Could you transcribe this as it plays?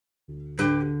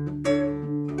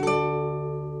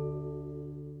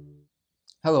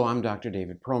Hello, I'm Dr.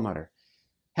 David Perlmutter.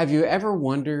 Have you ever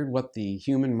wondered what the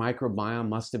human microbiome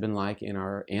must have been like in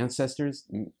our ancestors?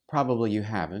 Probably you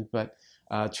haven't, but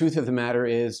truth of the matter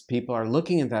is people are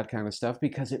looking at that kind of stuff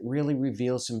because it really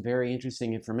reveals some very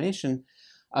interesting information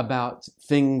about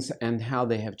things and how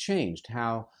they have changed,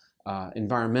 how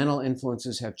environmental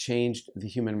influences have changed the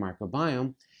human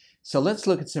microbiome. So let's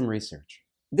look at some research.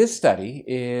 This study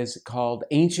is called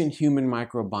Ancient Human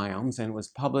Microbiomes and was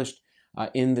published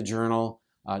in the Journal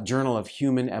of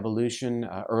Human Evolution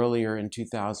earlier in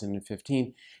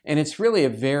 2015. And it's really a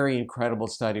very incredible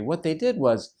study. What they did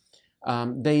was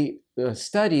they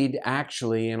studied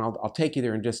actually, and I'll take you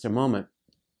there in just a moment,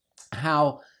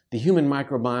 how the human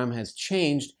microbiome has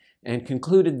changed and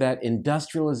concluded that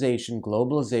industrialization,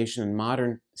 globalization, and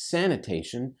modern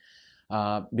sanitation,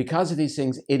 because of these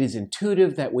things, it is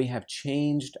intuitive that we have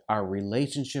changed our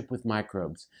relationship with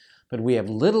microbes. But we have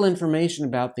little information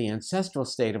about the ancestral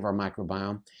state of our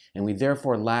microbiome, and we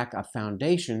therefore lack a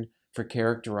foundation for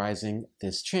characterizing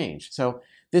this change. So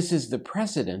this is the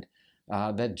precedent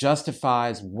that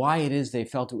justifies why it is they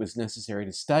felt it was necessary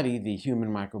to study the human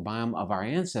microbiome of our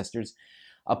ancestors,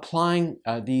 applying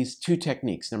these two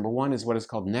techniques. Number one is what is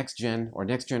called next-gen or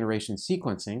next-generation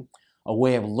sequencing, a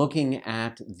way of looking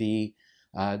at the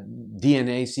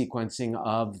DNA sequencing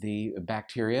of the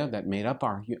bacteria that made up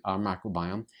our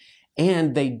microbiome.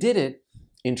 And they did it,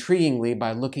 intriguingly,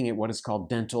 by looking at what is called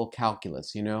dental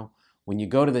calculus. You know, when you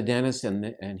go to the dentist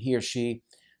and he or she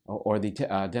or the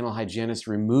dental hygienist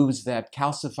removes that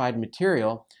calcified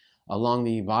material along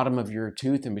the bottom of your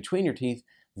tooth and between your teeth,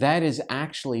 that is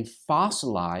actually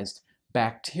fossilized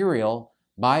bacterial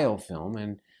biofilm.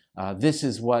 And this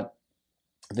is what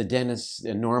the dentists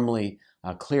normally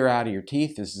clear out of your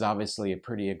teeth. This is obviously a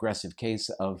pretty aggressive case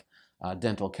of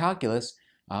dental calculus.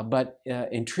 But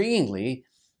intriguingly,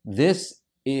 this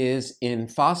is, in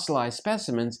fossilized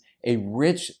specimens, a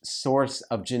rich source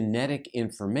of genetic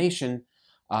information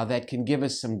that can give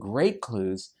us some great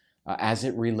clues as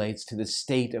it relates to the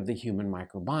state of the human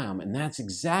microbiome. And that's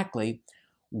exactly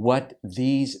what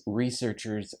these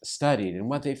researchers studied. And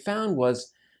what they found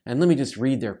was, and let me just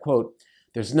read their quote,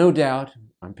 "There's no doubt,"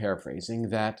 I'm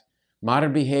paraphrasing, "that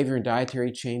modern behavior and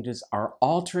dietary changes are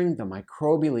altering the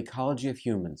microbial ecology of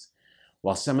humans.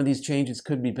 While some of these changes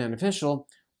could be beneficial,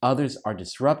 others are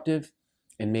disruptive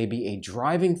and may be a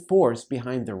driving force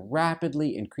behind the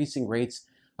rapidly increasing rates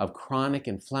of chronic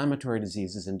inflammatory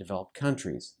diseases in developed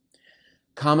countries.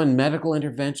 Common medical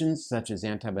interventions, such as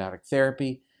antibiotic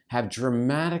therapy, have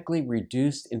dramatically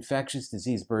reduced infectious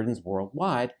disease burdens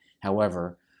worldwide.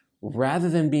 However, rather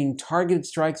than being targeted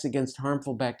strikes against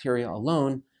harmful bacteria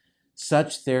alone,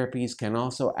 such therapies can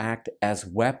also act as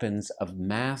weapons of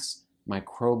mass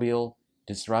microbial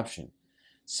disruption."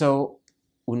 So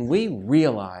when we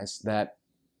realize that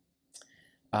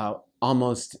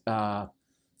almost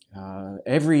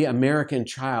every American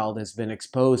child has been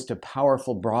exposed to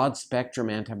powerful broad-spectrum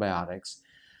antibiotics,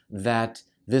 that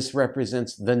this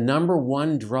represents the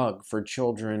 #1 drug for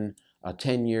children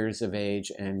 10 years of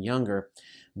age and younger,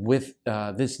 with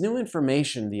this new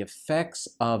information, the effects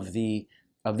of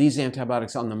these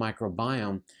antibiotics on the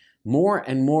microbiome, more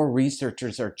and more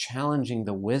researchers are challenging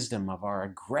the wisdom of our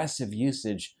aggressive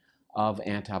usage of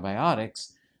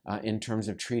antibiotics in terms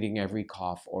of treating every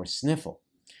cough or sniffle.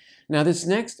 Now, this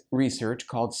next research,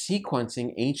 called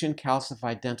Sequencing Ancient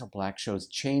Calcified Dental Plaque, shows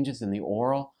changes in the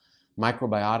oral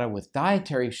microbiota with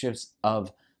dietary shifts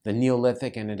of the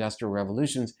Neolithic and Industrial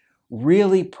revolutions,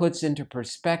 really puts into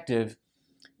perspective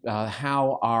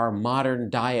how our modern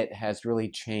diet has really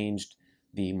changed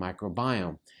the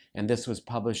microbiome. And this was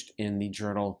published in the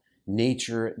journal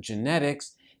Nature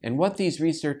Genetics. And what these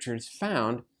researchers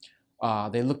found,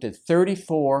 they looked at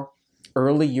 34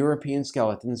 early European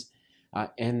skeletons,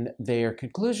 and their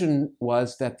conclusion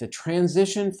was that the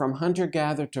transition from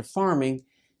hunter-gatherer to farming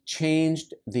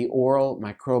changed the oral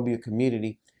microbial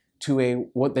community to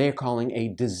what they are calling a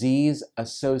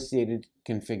disease-associated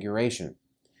configuration,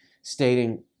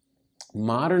 stating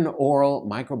modern oral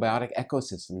microbiotic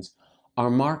ecosystems are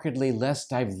markedly less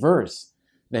diverse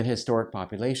than historic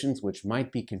populations, which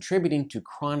might be contributing to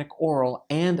chronic oral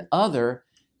and other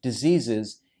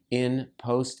diseases in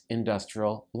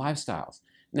post-industrial lifestyles.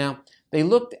 Now, they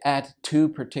looked at two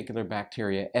particular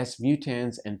bacteria, S.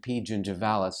 mutans and P.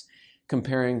 gingivalis,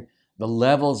 comparing the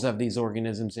levels of these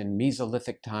organisms in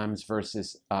Mesolithic times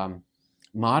versus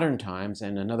modern times.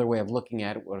 And another way of looking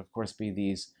at it would, of course,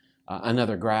 be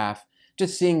another graph,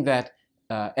 just seeing that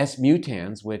S.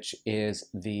 mutans, which is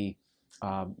the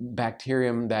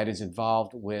bacterium that is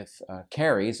involved with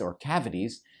caries or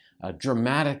cavities,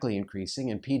 dramatically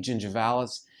increasing, and P.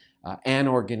 gingivalis, an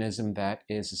organism that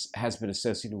has been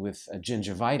associated with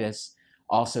gingivitis,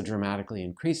 also dramatically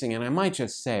increasing. And I might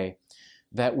just say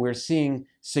that we're seeing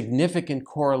significant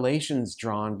correlations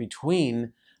drawn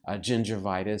between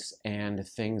gingivitis and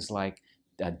things like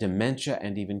dementia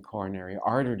and even coronary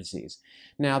artery disease.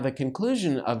 Now, the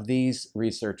conclusion of these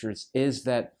researchers is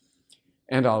that,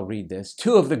 and I'll read this,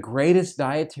 two of the greatest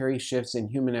dietary shifts in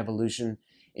human evolution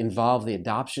involve the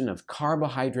adoption of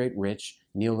carbohydrate-rich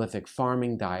Neolithic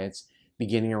farming diets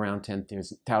beginning around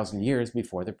 10,000 years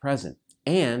before the present,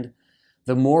 and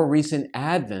the more recent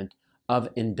advent of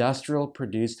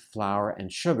industrial-produced flour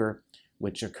and sugar,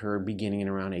 which occurred beginning in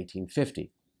around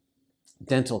 1850.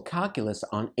 Dental calculus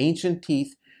on ancient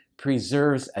teeth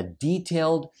preserves a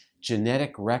detailed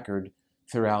genetic record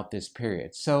throughout this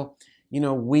period. So,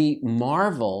 we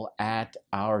marvel at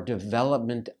our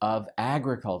development of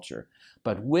agriculture,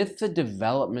 but with the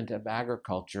development of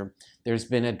agriculture, there's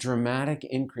been a dramatic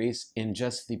increase in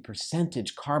just the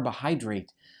percentage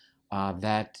carbohydrate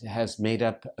that has made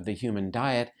up the human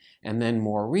diet. And then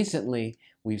more recently,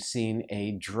 we've seen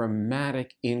a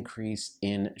dramatic increase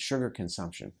in sugar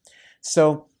consumption.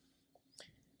 So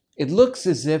it looks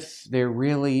as if there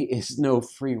really is no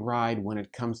free ride when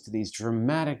it comes to these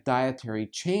dramatic dietary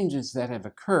changes that have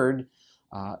occurred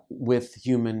with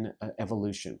human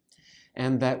evolution.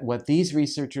 And that what these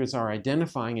researchers are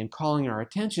identifying and calling our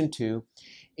attention to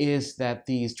is that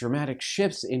these dramatic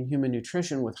shifts in human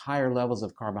nutrition with higher levels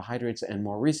of carbohydrates and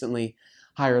more recently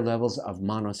higher levels of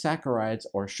monosaccharides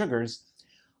or sugars,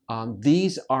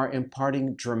 these are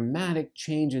imparting dramatic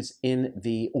changes in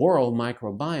the oral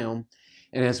microbiome.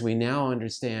 And as we now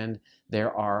understand,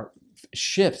 there are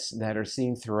shifts that are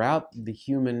seen throughout the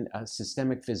human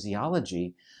systemic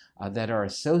physiology that are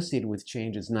associated with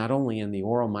changes not only in the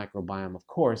oral microbiome, of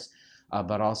course,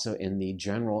 but also in the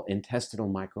general intestinal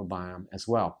microbiome as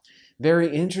well.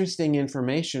 Very interesting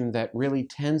information that really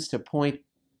tends to point,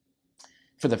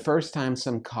 for the first time,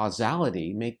 some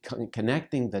causality,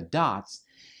 connecting the dots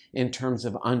in terms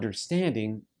of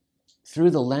understanding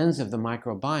through the lens of the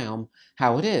microbiome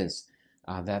how it is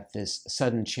that this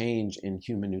sudden change in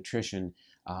human nutrition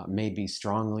may be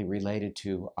strongly related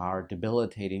to our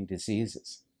debilitating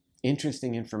diseases.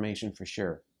 Interesting information for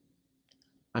sure.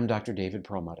 I'm Dr. David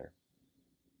Perlmutter.